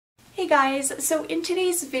Hey guys, so in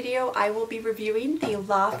today's video I will be reviewing the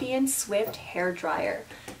Lafien Swift Hairdryer.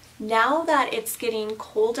 Now that it's getting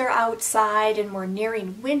colder outside and we're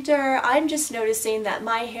nearing winter, I'm just noticing that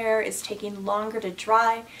my hair is taking longer to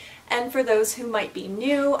dry. And for those who might be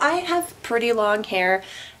new, I have pretty long hair.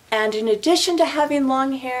 And in addition to having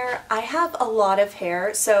long hair, I have a lot of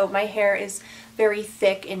hair. So my hair is very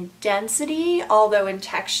thick in density, although in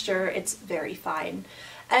texture it's very fine.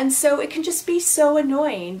 And so it can just be so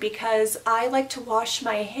annoying because I like to wash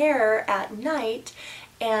my hair at night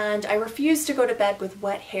and I refuse to go to bed with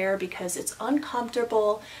wet hair because it's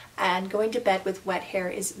uncomfortable and going to bed with wet hair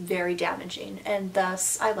is very damaging, and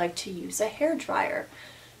thus I like to use a hairdryer.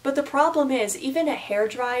 But the problem is, even a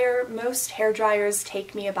hairdryer, most hairdryers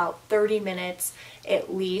take me about 30 minutes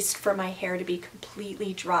at least for my hair to be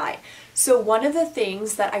completely dry. So one of the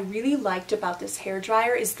things that I really liked about this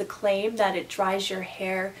hairdryer is the claim that it dries your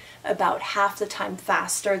hair about half the time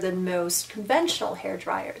faster than most conventional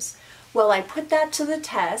hairdryers. Well, I put that to the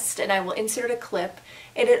test, and I will insert a clip,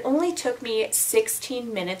 and it only took me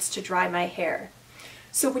 16 minutes to dry my hair.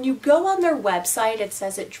 So when you go on their website, it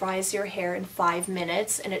says it dries your hair in 5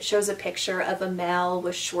 minutes, and it shows a picture of a male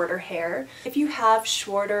with shorter hair. If you have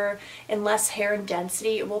shorter and less hair in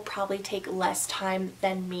density, it will probably take less time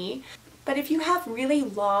than me. But if you have really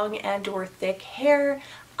long and or thick hair,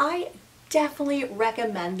 I definitely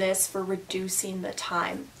recommend this for reducing the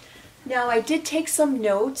time. Now, I did take some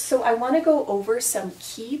notes, so I want to go over some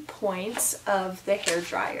key points of the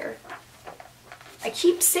hairdryer. I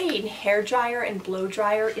keep saying hairdryer and blow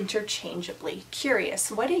dryer interchangeably.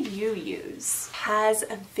 Curious, what do you use? It has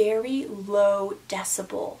a very low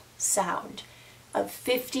decibel sound of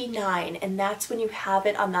 59, and that's when you have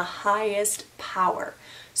it on the highest power.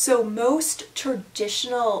 So most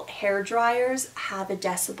traditional hairdryers have a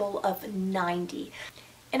decibel of 90.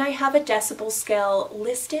 And I have a decibel scale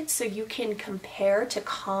listed so you can compare to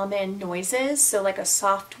common noises. So like a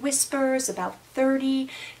soft whisper is about 30.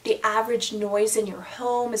 The average noise in your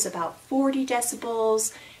home is about 40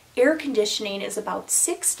 decibels. Air conditioning is about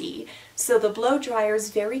 60. So the blow dryer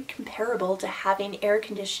is very comparable to having air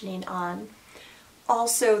conditioning on.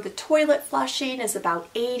 Also, the toilet flushing is about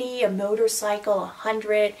 80, a motorcycle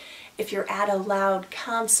 100. If you're at a loud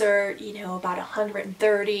concert, about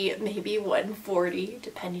 130, maybe 140,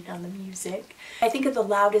 depending on the music. I think of the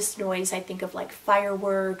loudest noise, I think of like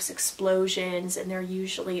fireworks, explosions, and they're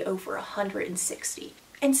usually over 160.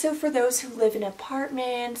 And so for those who live in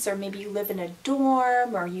apartments, or maybe you live in a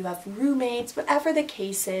dorm, or you have roommates, whatever the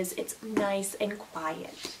case is, it's nice and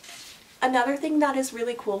quiet. Another thing that is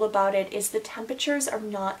really cool about it is the temperatures are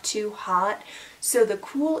not too hot. So the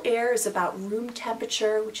cool air is about room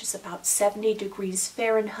temperature, which is about 70 degrees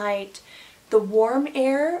Fahrenheit. The warm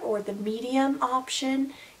air, or the medium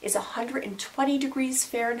option, is 120 degrees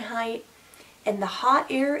Fahrenheit. And the hot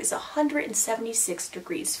air is 176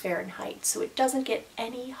 degrees Fahrenheit. So it doesn't get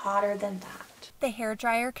any hotter than that. The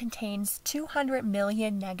hairdryer contains 200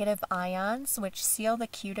 million negative ions, which seal the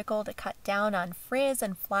cuticle to cut down on frizz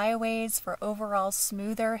and flyaways for overall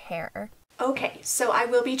smoother hair. Okay, so I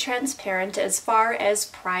will be transparent as far as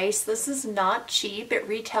price. This is not cheap. It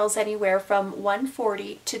retails anywhere from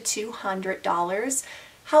 $140 to $200.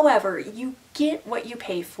 However, you get what you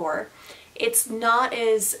pay for. It's not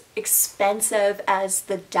as expensive as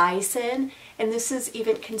the Dyson, and this is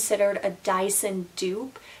even considered a Dyson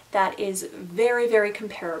dupe. That is very, very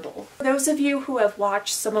comparable. For those of you who have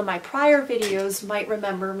watched some of my prior videos might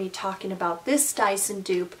remember me talking about this Dyson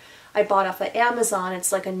dupe I bought off of Amazon.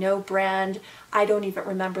 It's like a no brand. I don't even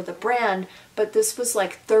remember the brand, but this was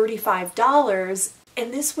like $35,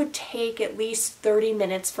 and this would take at least 30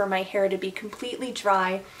 minutes for my hair to be completely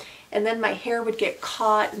dry, and then my hair would get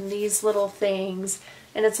caught in these little things,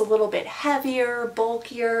 and it's a little bit heavier,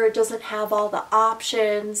 bulkier, it doesn't have all the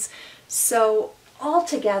options. So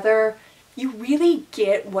altogether, you really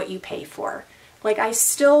get what you pay for. Like, I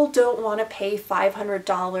still don't want to pay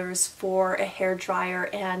 $500 for a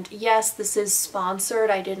hairdryer, and yes, this is sponsored.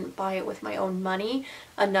 I didn't buy it with my own money.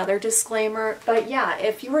 Another disclaimer. But yeah,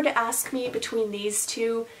 if you were to ask me between these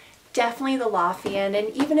two, definitely the Lafien.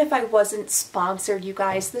 And even if I wasn't sponsored, you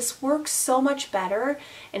guys, this works so much better,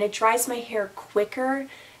 and it dries my hair quicker.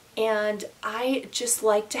 And I just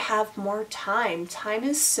like to have more time. Time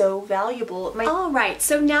is so valuable. Alright,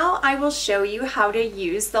 so now I will show you how to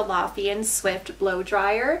use the Lafien Swift Blow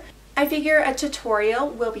Dryer. I figure a tutorial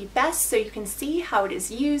will be best so you can see how it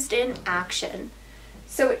is used in action.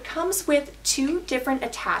 So it comes with two different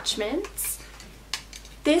attachments.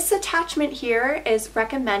 This attachment here is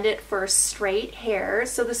recommended for straight hair,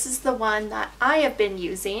 so this is the one that I have been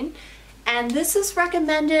using. And this is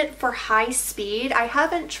recommended for high speed. I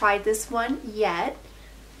haven't tried this one yet.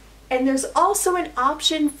 And there's also an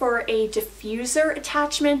option for a diffuser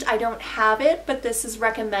attachment. I don't have it, but this is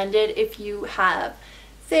recommended if you have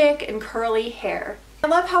thick and curly hair. I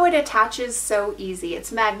love how it attaches so easy.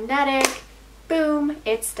 It's magnetic, boom,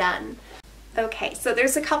 it's done. Okay, so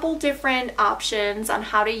there's a couple different options on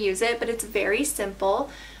how to use it, but it's very simple.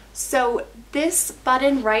 So this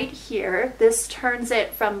button right here, this turns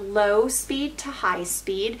it from low speed to high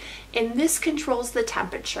speed, and this controls the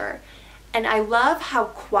temperature. And I love how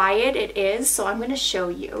quiet it is, so I'm going to show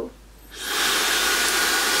you.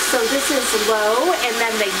 So this is low, and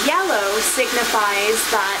then the yellow signifies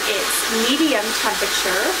that it's medium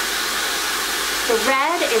temperature. The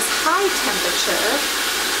red is high temperature.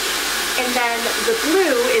 And then the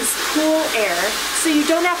blue is cool air, so you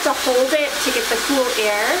don't have to hold it to get the cool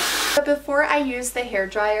air. But before I use the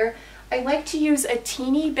hairdryer, I like to use a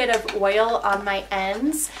teeny bit of oil on my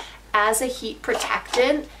ends as a heat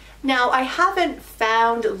protectant. Now, I haven't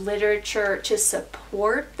found literature to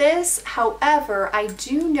support this. However, I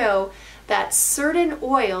do know that certain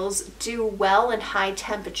oils do well in high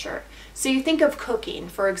temperature. So you think of cooking,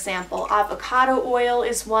 for example, avocado oil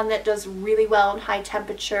is one that does really well in high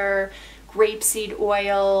temperature, grapeseed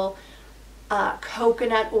oil,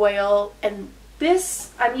 coconut oil, and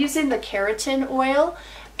this, I'm using the Kerotin oil,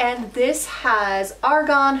 and this has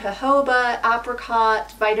argan, jojoba,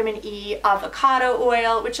 apricot, vitamin E, avocado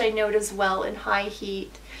oil, which I know does well in high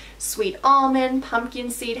heat, sweet almond,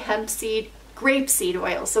 pumpkin seed, hemp seed, grapeseed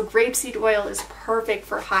oil. So grapeseed oil is perfect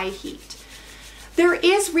for high heat. There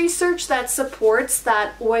is research that supports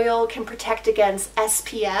that oil can protect against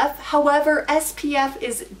SPF. However, SPF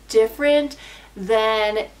is different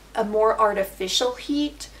than a more artificial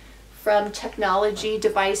heat from technology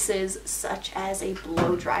devices such as a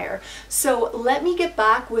blow dryer. So let me get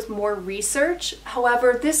back with more research.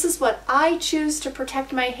 However, this is what I choose to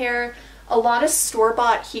protect my hair. A lot of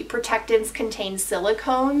store-bought heat protectants contain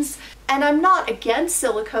silicones, and I'm not against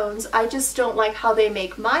silicones, I just don't like how they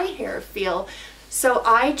make my hair feel. So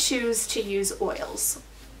I choose to use oils.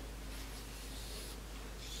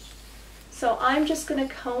 So I'm just going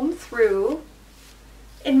to comb through,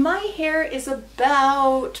 and my hair is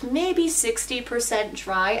about maybe 60%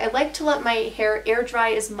 dry. I like to let my hair air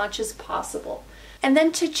dry as much as possible. And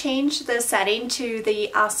then to change the setting to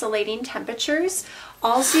the oscillating temperatures,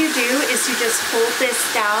 all you do is you just hold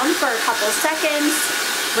this down for a couple seconds,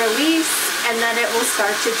 release, and then it will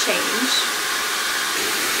start to change.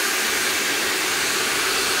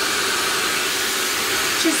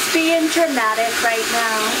 Just being dramatic right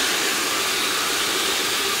now.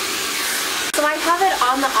 So I have it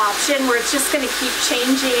on the option where it's just going to keep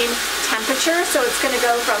changing temperature, so it's going to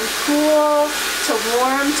go from cool to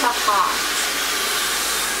warm to hot.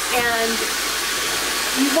 And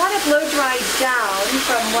you want to blow dry down,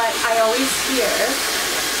 from what I always hear.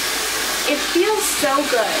 It feels so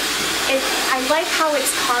good. I like how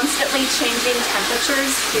it's constantly changing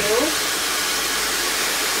temperatures too.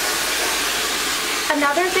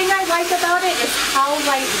 Another thing I like about it is how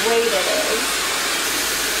lightweight it is.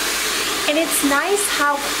 And it's nice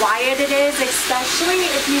how quiet it is, especially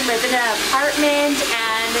if you live in an apartment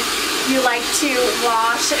and you like to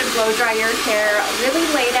wash and blow dry your hair really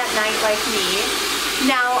late at night like me.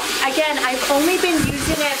 Now, again, I've only been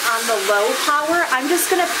using it on the low power. I'm just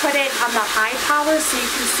going to put it on the high power so you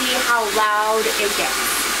can see how loud it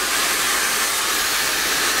gets.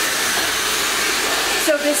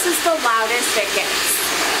 So this is the loudest it gets.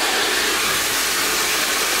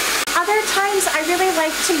 Other times I really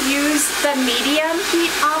like to use the medium heat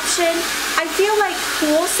option. I feel like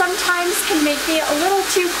cool sometimes can make me a little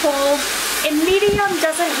too cold, and medium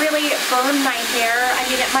doesn't really burn my hair. I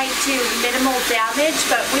mean, it might do minimal damage,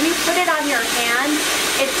 but when you put it on your hand,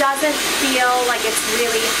 it doesn't feel like it's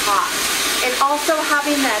really hot. And also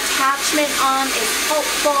having the attachment on is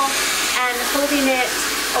helpful, and holding it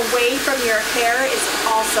away from your hair is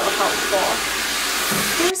also helpful.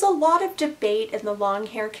 There's a lot of debate in the long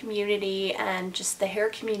hair community and just the hair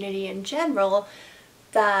community in general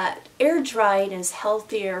that air drying is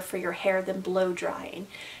healthier for your hair than blow drying.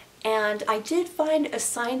 And I did find a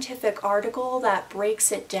scientific article that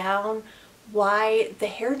breaks it down why the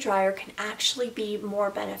hair dryer can actually be more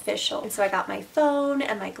beneficial. And so I got my phone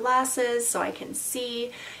and my glasses so I can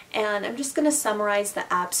see, and I'm just going to summarize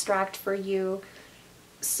the abstract for you.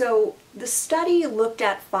 So the study looked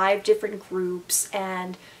at 5 different groups,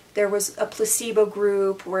 and there was a placebo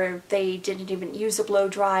group where they didn't even use a blow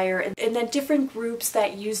dryer, and then different groups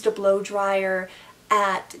that used a blow dryer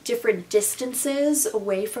at different distances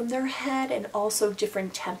away from their head and also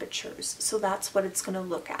different temperatures. So that's what it's going to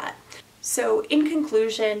look at. So in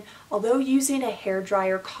conclusion, although using a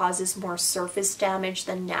hairdryer causes more surface damage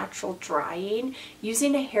than natural drying,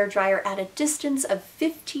 using a hairdryer at a distance of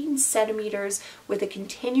 15 centimeters with a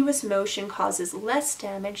continuous motion causes less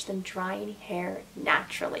damage than drying hair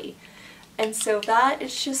naturally. And so that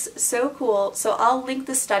is just so cool. So I'll link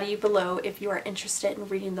the study below if you are interested in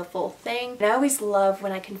reading the full thing. And I always love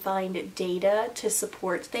when I can find data to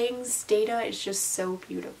support things. Data is just so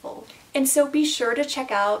beautiful. And so be sure to check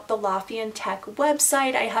out the Lafien Tech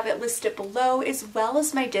website. I have it listed below, as well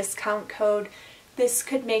as my discount code. This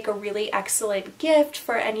could make a really excellent gift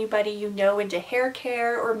for anybody you know into hair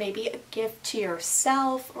care, or maybe a gift to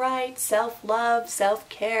yourself, right? Self-love,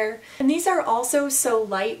 self-care. And these are also so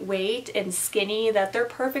lightweight and skinny that they're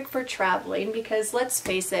perfect for traveling, because let's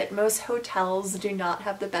face it, most hotels do not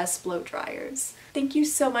have the best blow dryers. Thank you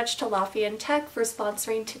so much to Lafien Tech for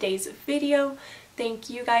sponsoring today's video. Thank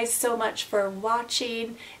you guys so much for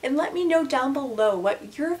watching, and let me know down below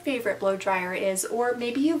what your favorite blow dryer is, or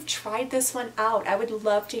maybe you've tried this one out. I would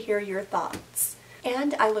love to hear your thoughts.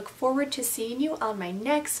 And I look forward to seeing you on my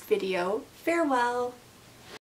next video. Farewell!